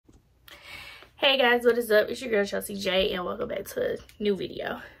Hey guys, what is up? It's your girl Chelsea J and welcome back to a new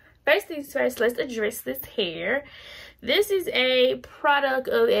video. First things first, let's address this hair. This is a product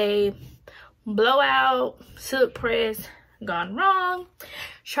of a blowout silk press gone wrong.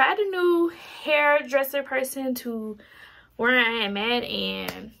 Tried a new hairdresser person to where I am at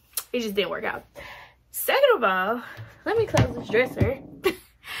and it just didn't work out. Second of all, let me close this dresser.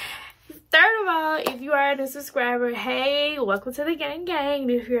 Third of all, if you are a new subscriber, hey, welcome to the gang.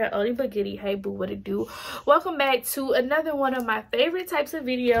 If you're an oldie but goodie, hey boo, what it do? Welcome back to another one of my favorite types of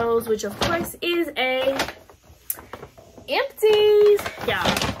videos, which of course is a empties.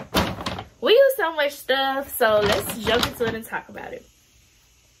 Y'all, we use so much stuff, so let's jump into it and talk about it.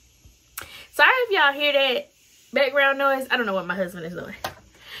 Sorry if y'all hear that background noise. I don't know what my husband is doing.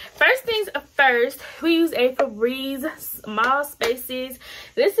 First things first, we use a Febreze Small Spaces.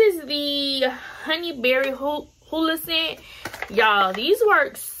 This is the Honeyberry Hula scent. Y'all, these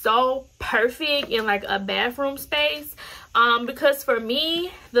work so perfect in like a bathroom space. Because for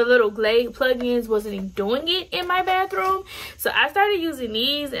me, the little Glade plugins wasn't doing it in my bathroom. So I started using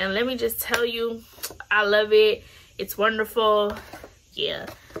these and let me just tell you, I love it. It's wonderful. Yeah,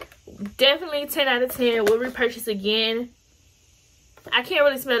 definitely 10 out of 10. We'll repurchase again. I can't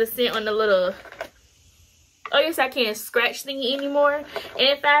really smell the scent on the little, oh yes, I can't scratch thingy anymore. And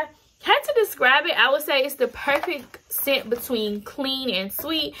if I had to describe it, I would say it's the perfect scent between clean and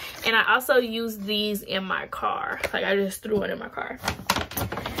sweet. And I also use these in my car. Like I just threw it in my car.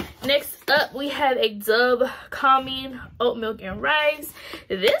 Next up, we have a Dove Calming Oat Milk and Rice.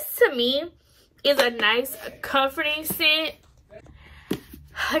 This to me is a nice comforting scent.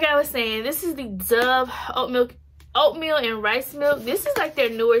 Like I was saying, this is the Dove Oatmeal and Rice Milk. This is like their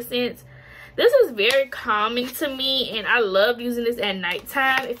newer scents. This is very calming to me and I love using this at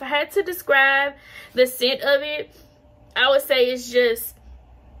nighttime. If I had to describe the scent of it, I would say it's just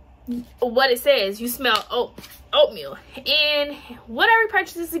what it says. You smell oatmeal. And would I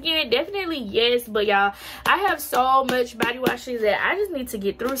repurchase this again? Definitely yes. But y'all, I have so much body washes that I just need to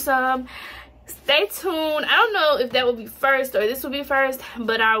get through some. Stay tuned. I don't know if that will be first or this will be first,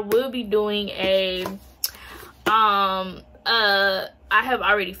 but I will be doing a I have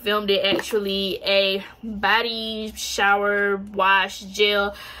already filmed it actually, a body shower wash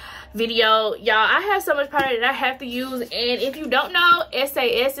gel video. Y'all, I have so much product that I have to use, and if you don't know,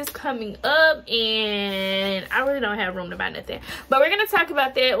 SAS is coming up and I really don't have room to buy nothing, but we're gonna talk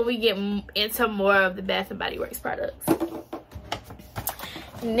about that when we get into more of the Bath and Body Works products.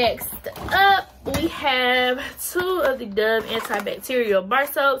 Next up, we have 2 of the Dove antibacterial bar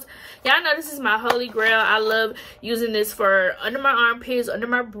soaps. Y'all know this is my holy grail. I love using this for under my armpits, under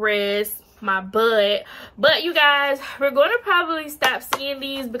my breasts, my butt. But you guys, we're going to probably stop seeing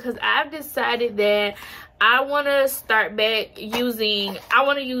these because I've decided that I want to start back using, I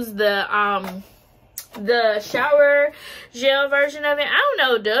want to use the shower gel version of it. I don't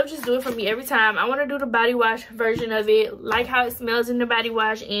know, Dove just do it for me every time. I want to do the body wash version of it, like how it smells in the body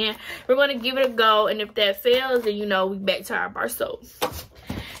wash, and we're going to give it a go. And if that fails, then you know we back to our bar soap.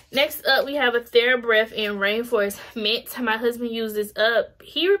 Next up, we have a TheraBreath and Rainforest Mint. My husband uses this up.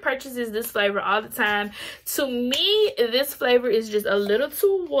 He repurchases this flavor all the time. To me, this flavor is just a little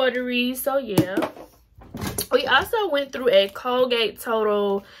too watery, so yeah. We also went through a Colgate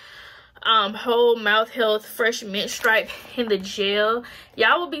Total whole mouth health fresh mint stripe in the gel.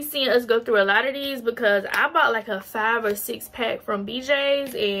 Y'all will be seeing us go through a lot of these because I bought like a 5 or 6 pack from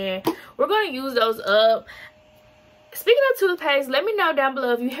BJ's and we're going to use those up. Speaking of toothpaste, let me know down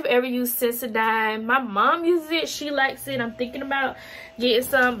below if you have ever used Sensodyne. My mom uses it, she likes it. I'm thinking about getting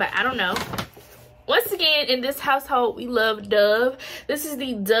some, but I don't know. Once again, in this household, we love Dove. This is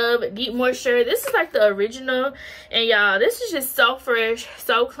the Dove Deep Moisture. This is like the original. And y'all, this is just so fresh,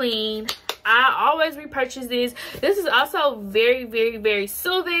 so clean. I always repurchase this. This is also very, very, very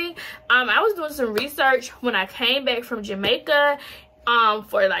soothing. I was doing some research when I came back from Jamaica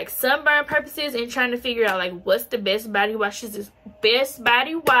for like sunburn purposes and trying to figure out like what's the best body washes.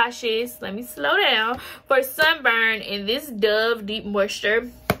 Let me slow down for sunburn, and this Dove Deep Moisture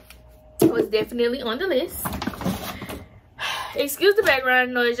was definitely on the list. Excuse the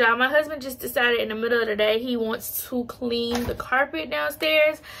background noise, y'all. My husband just decided in the middle of the day he wants to clean the carpet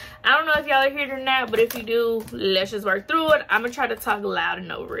downstairs. I don't know if y'all are here or not, but if you do, let's just work through it. I'm gonna try to talk loud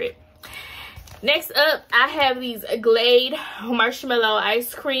and over it. Next up, I have these Glade marshmallow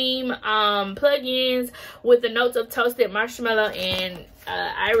ice cream plug-ins with the notes of toasted marshmallow and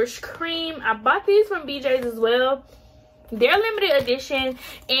Irish cream. I bought these from BJ's as well. They're limited edition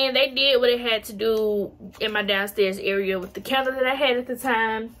and they did what it had to do in my downstairs area with the candle that I had at the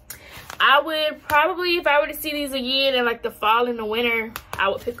time. I would probably, if I were to see these again in like the fall and the winter, I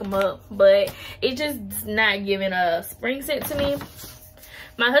would pick them up. But it's just not giving a spring scent to me.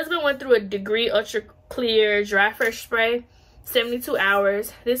 My husband went through a Degree Ultra Clear Dry Fresh Spray, 72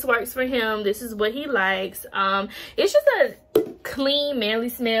 hours. This works for him. This is what he likes. It's just a clean, manly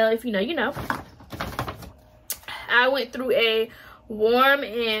smell. If you know, you know. I went through a Warm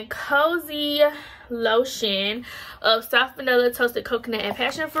and Cozy lotion of soft vanilla, toasted coconut, and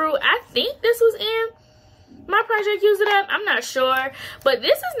passion fruit. I think this was in my project Use It Up. I'm not sure, but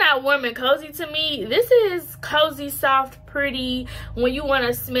this is not warm and cozy to me. This is cozy, soft, pretty. When you want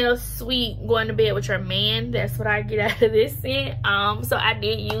to smell sweet going to bed with your man, that's what I get out of this scent. So I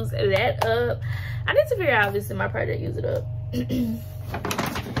did use that up. I need to figure out if this is in my project Use It Up.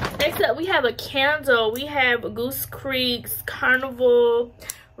 Next up, we have a candle. We have Goose Creek's Carnival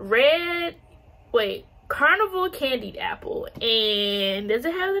Carnival Candied Apple. And does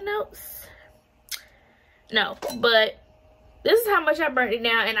it have the notes? No, but this is how much I burnt it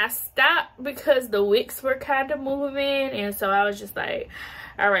down. And I stopped because the wicks were kind of moving. And so I was just like,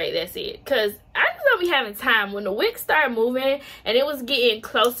 all right, that's it. Because I just don't be having time. When the wicks started moving and it was getting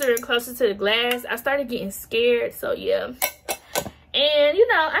closer and closer to the glass, I started getting scared. So yeah. And you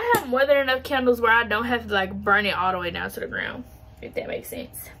know, I have more than enough candles where I don't have to like burn it all the way down to the ground, if that makes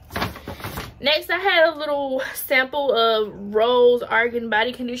sense. Next, I had a little sample of Rose Argan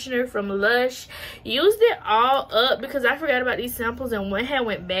Body Conditioner from Lush. Used it all up because I forgot about these samples and one had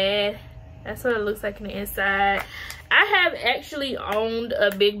went bad. That's what it looks like in the inside. I have actually owned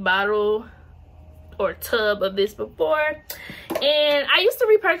a big bottle or tub of this before. And I used to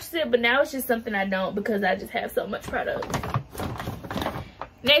repurchase it, but now it's just something I don't because I just have so much product.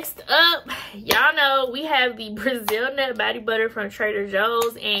 Next up, y'all know we have the Brazil Nut Body Butter from Trader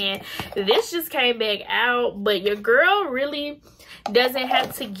Joe's, and this just came back out, but your girl really doesn't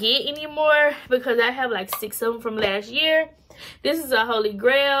have to get anymore because I have like 6 of them from last year. This is a holy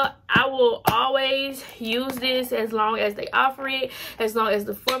grail. I will always use this as long as they offer it, as long as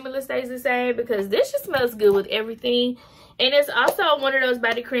the formula stays the same, because this just smells good with everything. And it's also one of those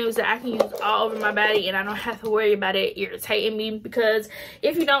body creams that I can use all over my body and I don't have to worry about it irritating me, because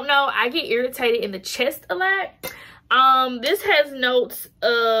if you don't know, I get irritated in the chest a lot. This has notes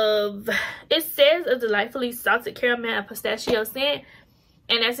of, it says a delightfully salted caramel and pistachio scent,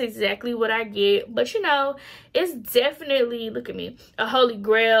 and that's exactly what I get. But you know, it's definitely, look at me, a holy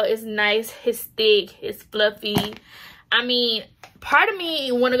grail. It's nice, it's thick, it's fluffy. I mean, part of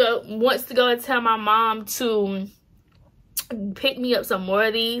me wants to go and tell my mom to pick me up some more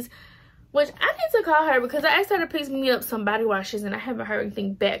of these, which I need to call her because I asked her to pick me up some body washes and I haven't heard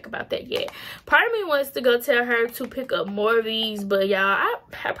anything back about that yet. Part of me wants to go tell her to pick up more of these, but y'all, I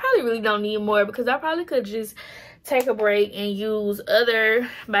probably really don't need more because I probably could just take a break and use other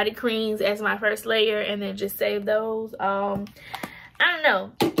body creams as my first layer and then just save those. I don't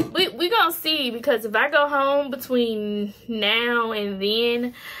know, we gonna see, because if I go home between now and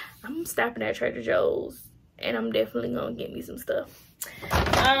then, I'm stopping at Trader Joe's and I'm definitely gonna get me some stuff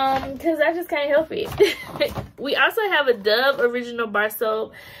because I just can't help it. We also have a Dove Original Bar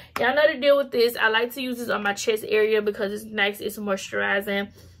Soap. Y'all know the deal with this. I like to use this on my chest area because it's nice, it's moisturizing,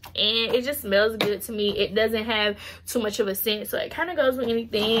 and it just smells good to me. It doesn't have too much of a scent, so it kind of goes with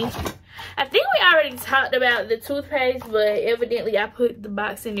anything. I think we already talked about the toothpaste, but evidently I put the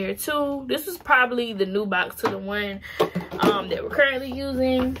box in there too. This was probably the new box to the one that we're currently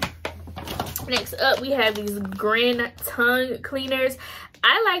using. Next up, we have these Grin tongue cleaners.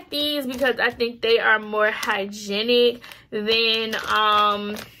 I like these because I think they are more hygienic than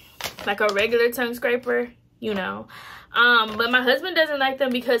like a regular tongue scraper, you know. But my husband doesn't like them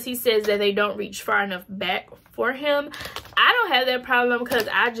because he says that they don't reach far enough back for him. I don't have that problem because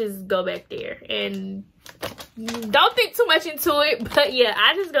I just go back there and don't think too much into it. But yeah,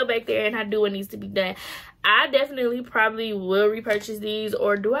 I just go back there and I do what needs to be done. I definitely probably will repurchase these,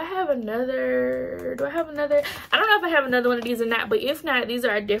 or do I have another? I don't know if I have another one of these or not, but if not, these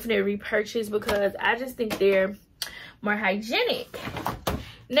are a definite repurchase because I just think they're more hygienic.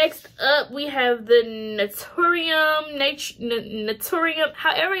 Next up, we have the Naturium,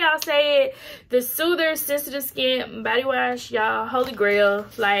 however y'all say it, the Soother Sensitive Skin Body Wash, y'all, holy grail.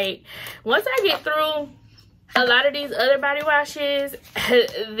 Like, once I get through a lot of these other body washes,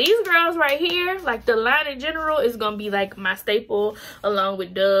 these girls right here, like the line in general, is gonna be like my staple, along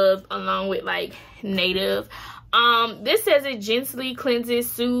with Dove, along with like Native. This says it gently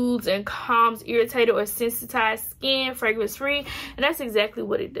cleanses, soothes, and calms irritated or sensitized skin, fragrance free, and that's exactly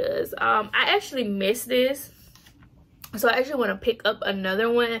what it does. I actually missed this, so I actually want to pick up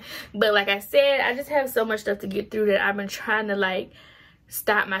another one, but like I said, I just have so much stuff to get through that I've been trying to like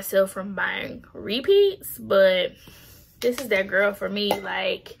stop myself from buying repeats, but this is that girl for me.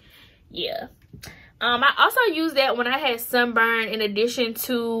 Like, yeah. I also used that when I had sunburn in addition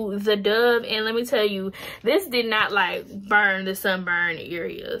to the Dove, and let me tell you, this did not like burn the sunburn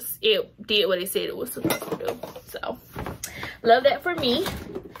areas. It did what it said it was supposed to do. So love that for me.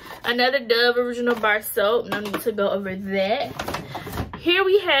 Another Dove original bar soap. No need to go over that. Here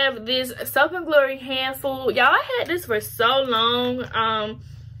we have this Soap and Glory hand food. Y'all, I had this for so long.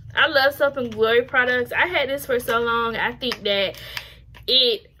 I love Soap and Glory products. I had this for so long. I think that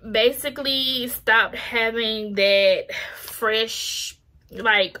it basically stopped having that fresh,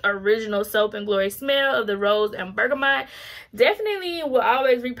 like, original Soap and Glory smell of the rose and bergamot. Definitely will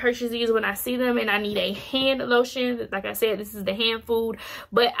always repurchase these when I see them and I need a hand lotion. Like I said, this is the hand food,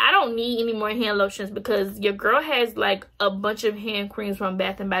 but I don't need any more hand lotions because your girl has like a bunch of hand creams from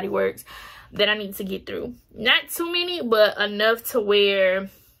Bath and Body Works that I need to get through. Not too many, but enough to where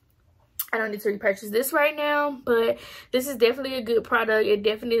I don't need to repurchase this right now, but this is definitely a good product. It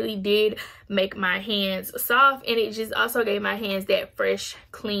definitely did make my hands soft, and it just also gave my hands that fresh,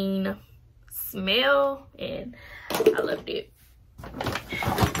 clean smell, and I loved it.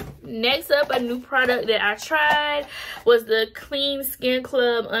 Next up, a new product that I tried was the Clean Skin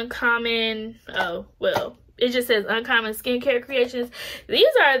Club Uncommon, it just says Uncommon Skincare Creations. These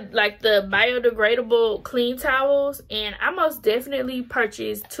are like the biodegradable clean towels, and I most definitely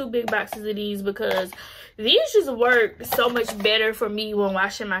purchased 2 big boxes of these because these just work so much better for me when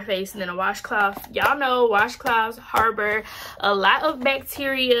washing my face than a washcloth. Y'all know washcloths harbor a lot of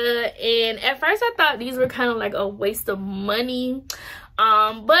bacteria, and at first I thought these were kind of like a waste of money.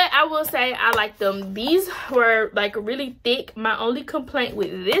 But I will say I like them. These were like really thick. My only complaint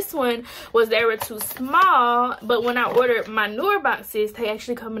with this one was they were too small, but when I ordered my newer boxes, they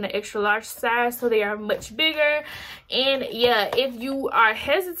actually come in an extra large size, so they are much bigger. And yeah, if you are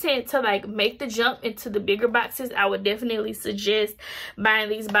hesitant to like make the jump into the bigger boxes, I would definitely suggest buying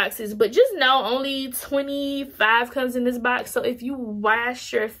these boxes. But just know only 25 comes in this box, so if you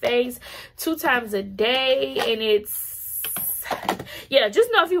wash your face 2 times a day, and just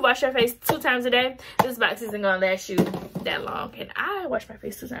know if you wash your face 2 times a day, this box isn't gonna last you that long, and I wash my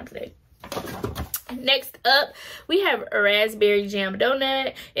face 2 times a day. Next up, we have a raspberry jam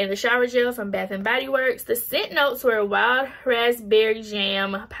donut in the shower gel from Bath and Body Works. The scent notes were wild raspberry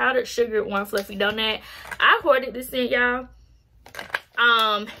jam, powdered sugar, warm fluffy donut. I hoarded this scent, y'all.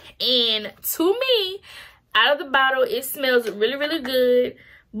 And to me, out of the bottle, it smells really, really good.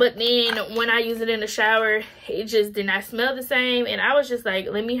 But then when I use it in the shower, it just did not smell the same. And I was just like,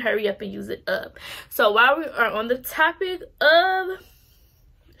 let me hurry up and use it up. So while we are on the topic of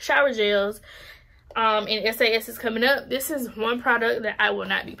shower gels, and SAS is coming up, this is one product that I will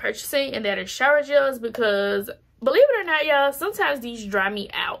not be purchasing, and that is shower gels, because believe it or not, y'all, sometimes these dry me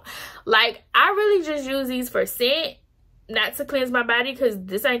out. Like, I really just use these for scent, not to cleanse my body, because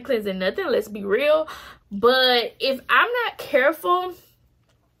this ain't cleansing nothing, let's be real. But if I'm not careful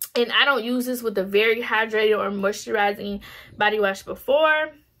and I don't use this with a very hydrated or moisturizing body wash before,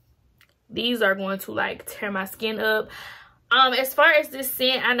 these are going to like tear my skin up. As far as this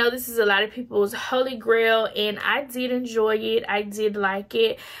scent, I know this is a lot of people's holy grail, and I did enjoy it. I did like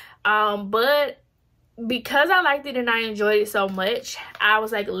it. But because I liked it and I enjoyed it so much, I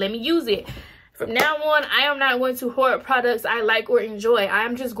was like, let me use it. From now on, I am not going to hoard products I like or enjoy. I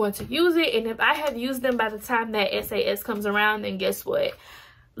am just going to use it, and if I have used them by the time that SAS comes around, then guess what?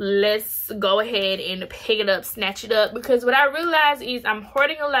 Let's go ahead and pick it up, snatch it up. Because what I realize is I'm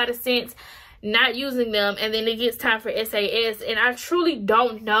hoarding a lot of scents, not using them, and then it gets time for SAS, and I truly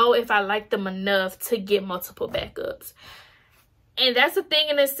don't know if I like them enough to get multiple backups. And that's a thing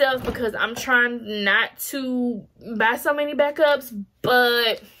in itself, because I'm trying not to buy so many backups,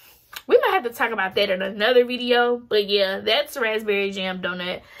 but we might have to talk about that in another video. But yeah, that's Raspberry Jam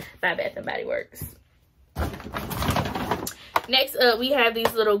Donut by Bath and Body Works. Next up, we have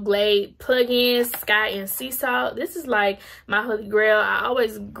these little Glade plug-ins, Sky and Sea Salt. This is like my holy grail. I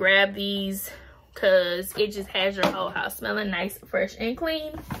always grab these because it just has your whole house smelling nice, fresh, and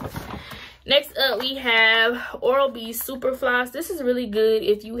clean. Next up, we have Oral-B Super Floss. This is really good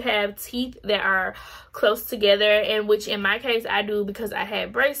if you have teeth that are close together, and which in my case I do, because I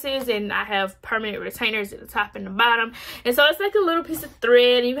have braces and I have permanent retainers at the top and the bottom. And so it's like a little piece of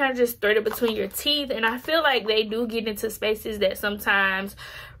thread, and you kind of just thread it between your teeth. And I feel like they do get into spaces that sometimes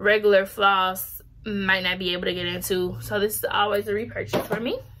regular floss might not be able to get into. So this is always a repurchase for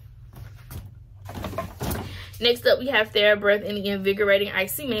me. Next up, we have TheraBreath in the Invigorating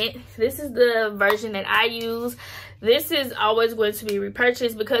Icy Mint. This is the version that I use. This is always going to be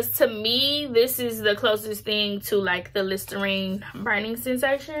repurchased because to me, this is the closest thing to like the Listerine burning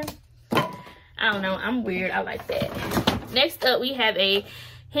sensation. I don't know, I'm weird, I like that. Next up, we have a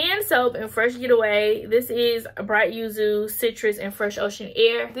hand soap in Fresh Getaway. This is Bright Yuzu, Citrus, and Fresh Ocean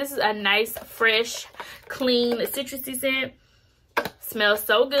Air. This is a nice, fresh, clean, citrusy scent. Smells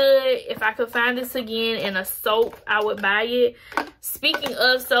so good. If I could find this again in a soap, I would buy it. Speaking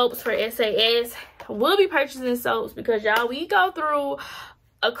of soaps for SAS, we'll be purchasing soaps because y'all, we go through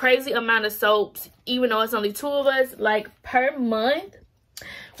a crazy amount of soaps, even though it's only 2 of us. Like per month,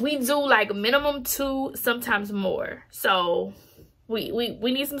 we do like minimum 2, sometimes more. So we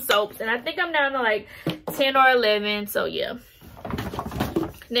need some soaps, and I think I'm down to like 10 or 11. So yeah.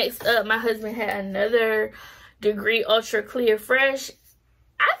 Next up, my husband had another Degree Ultra Clear Fresh.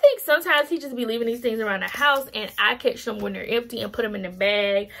 I think sometimes he just be leaving these things around the house and I catch them when they're empty and put them in the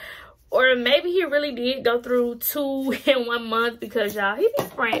bag. Or maybe he really did go through 2 in 1 month because y'all, he be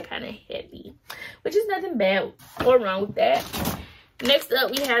spraying kind of heavy, which is nothing bad or wrong with that. Next up,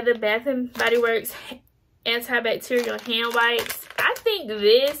 we have the Bath and Body Works antibacterial hand wipes. I think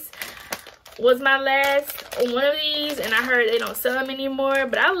this was my last one of these, and I heard they don't sell them anymore,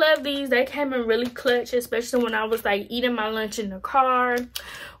 but I love these. They came in really clutch, especially when I was like eating my lunch in the car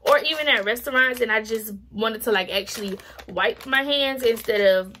or even at restaurants and I just wanted to like actually wipe my hands instead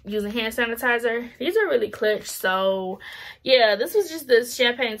of using hand sanitizer. These are really clutch. So yeah, this was just the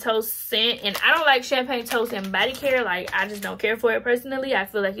champagne toast scent, and I don't like champagne toast and body care. Like, I just don't care for it personally. I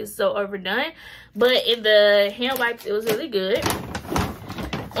feel like it's so overdone, but in the hand wipes, it was really good.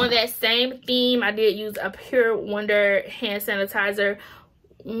 On that same theme, I did use a Pure Wonder hand sanitizer.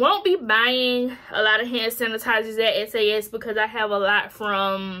 Won't be buying a lot of hand sanitizers at SAS because I have a lot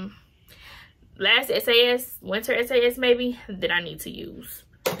from last SAS, winter SAS maybe, that I need to use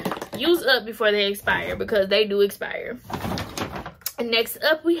up before they expire, because they do expire. And next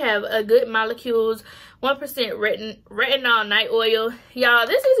up, we have a Good Molecules 1% retinol night oil. Y'all,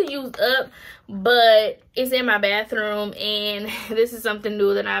 this isn't used up, but it's in my bathroom, and this is something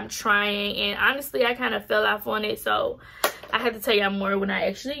new that I'm trying, and honestly, I kind of fell off on it, so I have to tell y'all more when I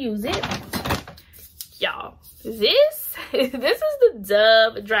actually use it. Y'all, this is the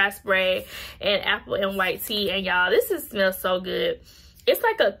Dove dry spray and apple and white tea, and y'all, this smells so good. It's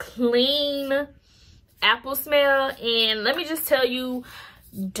like a clean apple smell, and let me just tell you,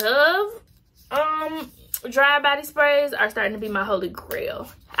 Dove dry body sprays are starting to be my holy grail.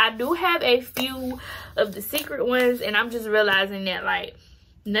 I do have a few of the secret ones, and I'm just realizing that like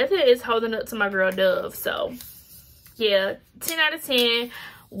nothing is holding up to my girl Dove. So yeah, 10 out of 10.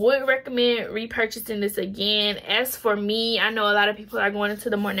 Would recommend repurchasing this again. As for me, I know a lot of people are going into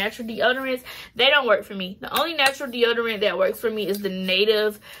the more natural deodorants. They don't work for me. The only natural deodorant that works for me is the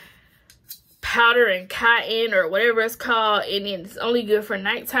Native powder and cotton or whatever it's called, and it's only good for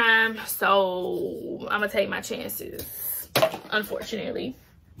nighttime, so I'm gonna take my chances, unfortunately.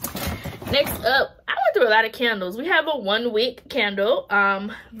 Next up, I went through a lot of candles. We have a 1 wick candle,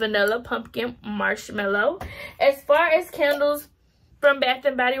 vanilla pumpkin marshmallow. As far as candles from Bath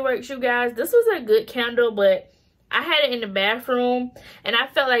and Body Works, you guys, this was a good candle, but I had it in the bathroom and I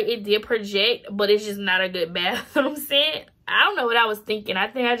felt like it did project, but it's just not a good bathroom scent. I don't know what I was thinking. I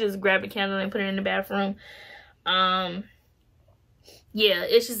think I just grabbed a candle and put it in the bathroom. Yeah,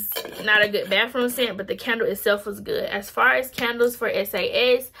 it's just not a good bathroom scent, but the candle itself was good. As far as candles for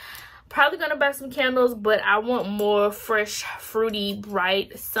SAS, probably gonna buy some candles, but I want more fresh, fruity,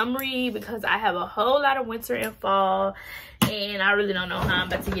 bright, summery, because I have a whole lot of winter and fall, and I really don't know how I'm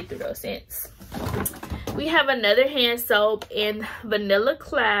about to get through those scents. We have another hand soap in Vanilla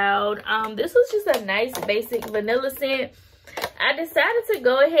Cloud. This was just a nice basic vanilla scent. I decided to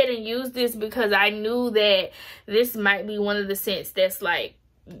go ahead and use this because I knew that this might be one of the scents that's like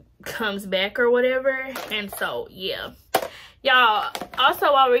comes back or whatever, and so yeah. Y'all,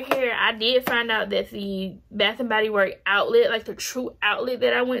 also while we're here, I did find out that the Bath and Body Works outlet, like the true outlet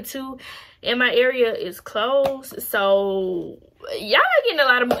that I went to in my area, is closed. So y'all are getting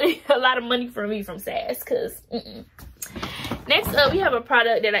a lot of money from me from SAS, because Next up, we have a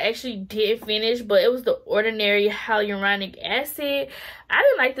product that I actually did finish, but it was the Ordinary Hyaluronic Acid. I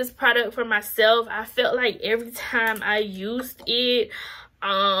didn't like this product for myself. I felt like every time I used it,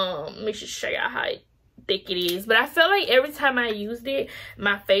 let me just show y'all how thick it is, but I felt like every time I used it,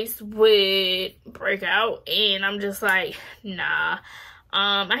 my face would break out, and I'm just like, nah.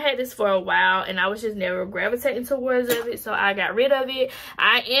 I had this for a while and I was just never gravitating towards it, so I got rid of it.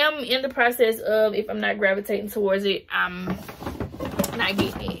 I am in the process of, if I'm not gravitating towards it, I'm not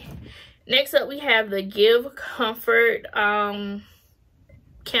getting it. Next up, we have the Give Comfort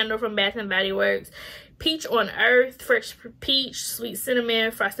candle from Bath and Body Works. Peach on Earth, fresh peach, sweet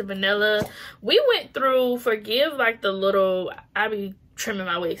cinnamon, frosted vanilla. We went through, forgive like the little, I be trimming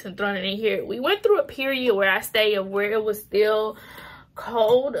my wigs and throwing it in here. We went through a period where I stayed where it was still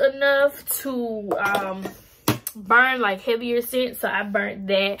cold enough to burn like heavier scents, so I burnt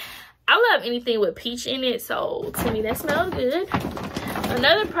that. I love anything with peach in it, so to me that smells good.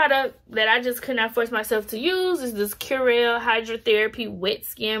 Another product that I just could not force myself to use is this Curel Hydrotherapy Wet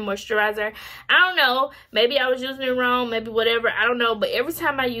Skin Moisturizer. I don't know, maybe I was using it wrong, maybe whatever, I don't know, but every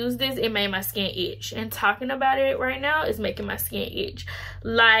time I use this, it made my skin itch. And talking about it right now is making my skin itch.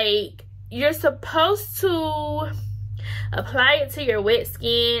 Like, you're supposed to apply it to your wet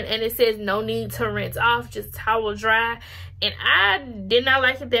skin, and it says no need to rinse off, just towel dry. And I did not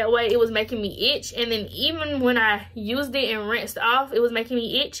like it that way. It was making me itch. And then even when I used it and rinsed off, it was making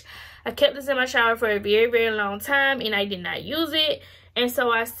me itch. I kept this in my shower for a very, very long time, and I did not use it. And so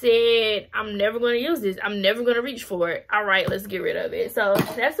I said, I'm never going to use this. I'm never going to reach for it. All right, let's get rid of it. So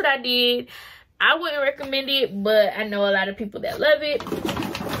that's what I did. I wouldn't recommend it, but I know a lot of people that love it.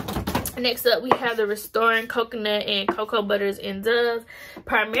 Next up, we have the Restoring Coconut and Cocoa Butters and Dove.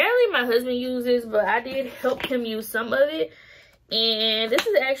 Primarily, my husband uses, but I did help him use some of it. And this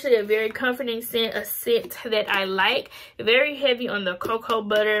is actually a very comforting scent, a scent that I like. Very heavy on the cocoa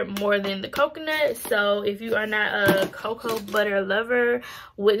butter more than the coconut. So if you are not a cocoa butter lover,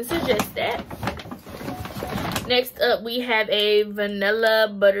 wouldn't suggest that. Next up, we have a vanilla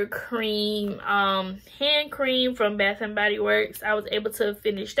buttercream hand cream from Bath and Body Works. I was able to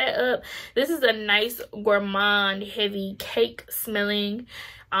finish that up. This is a nice gourmand heavy cake smelling,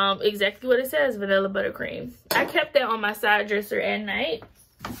 exactly what it says, vanilla buttercream. I kept that on my side dresser at night.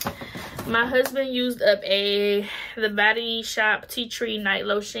 My husband used up the Body Shop Tea Tree Night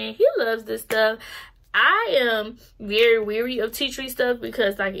Lotion. He loves this stuff. I am very weary of tea tree stuff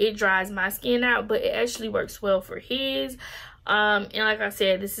because like it dries my skin out, but it actually works well for his. And like I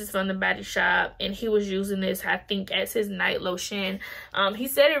said, this is from the Body Shop, and he was using this, I think, as his night lotion. He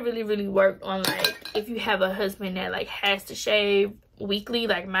said it really, really worked on like if you have a husband that like has to shave weekly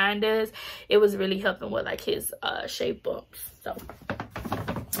like mine does. It was really helping with like his shave bumps. So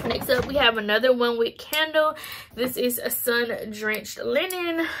next up, we have another one wick candle. This is a sun drenched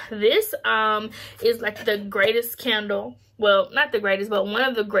linen. This is like the greatest candle, well, not the greatest, but one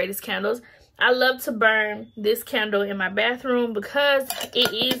of the greatest candles. I love to burn this candle in my bathroom because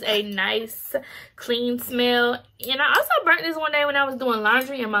it is a nice clean smell. And I also burnt this one day when I was doing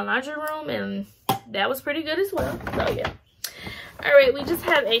laundry in my laundry room, and that was pretty good as well. So yeah. All right, we just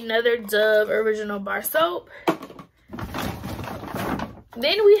have another Dove original bar soap.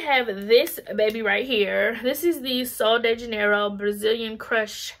 Then we have this baby right here. This is the Sol de Janeiro Brazilian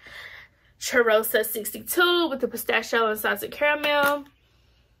Crush Cheirosa 62 with the pistachio and salted caramel.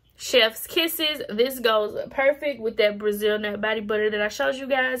 Chef's Kisses. This goes perfect with that Brazil nut body butter that I showed you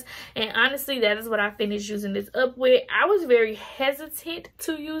guys. And honestly, that is what I finished using this up with. I was very hesitant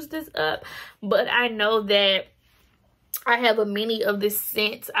to use this up, but I know that I have a mini of this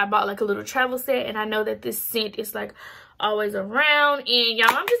scent. I bought like a little travel set, and I know that this scent is like always around. And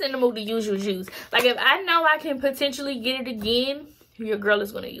y'all, I'm just in the mood to use your juice. Like if I know I can potentially get it again, your girl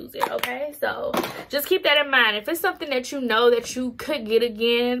is going to use it, okay? So just keep that in mind. If it's something that you know that you could get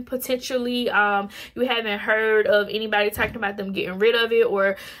again, potentially, you haven't heard of anybody talking about them getting rid of it,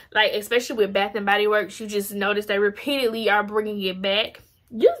 or like especially with Bath and Body Works, you just notice they repeatedly are bringing it back,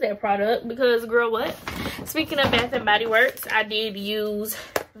 use that product. Because girl, what? Speaking of Bath and Body Works, I did use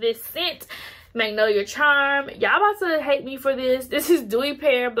this scent, Magnolia Charm. Y'all about to hate me for this. This is Dewy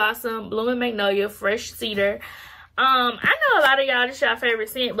Pear Blossom Blooming Magnolia Fresh Cedar. I know a lot of y'all, this y'all favorite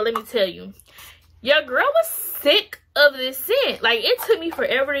scent, but let me tell you, your girl was sick of this scent. Like, it took me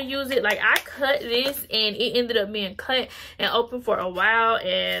forever to use it. Like, I cut this and it ended up being cut and open for a while,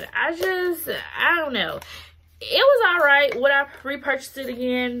 and I don't know. It was all right. Would I repurchase it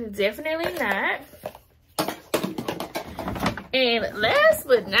again? Definitely not. And last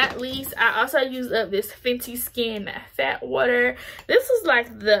but not least, I also used up this Fenty Skin Fat Water. This was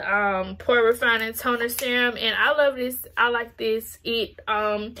like the Pore Refining Toner Serum, and I love this. I like this. It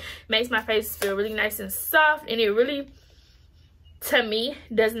makes my face feel really nice and soft, and it really, to me,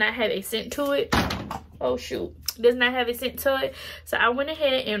 does not have a scent to it. Oh shoot, does not have a scent to it. So I went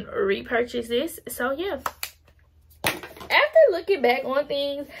ahead and repurchased this. So yeah. After looking back on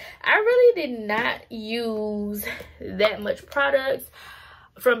things, I really did not use that much products.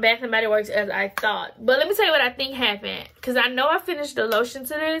 from Bath and Body Works as I thought. But let me tell you what I think happened, because I know I finished the lotion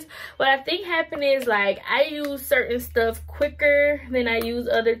to this. What I think happened is, like, I use certain stuff quicker than I use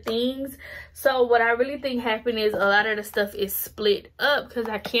other things. So what I really think happened is a lot of the stuff is split up, because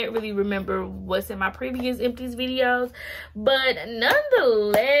I can't really remember what's in my previous empties videos. But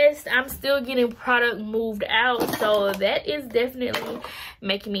nonetheless, I'm still getting product moved out, so that is definitely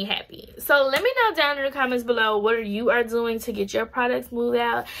making me happy. So let me know down in the comments below what you are doing to get your products moved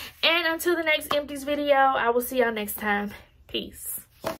out. And until the next empties video, I will see y'all next time. Peace.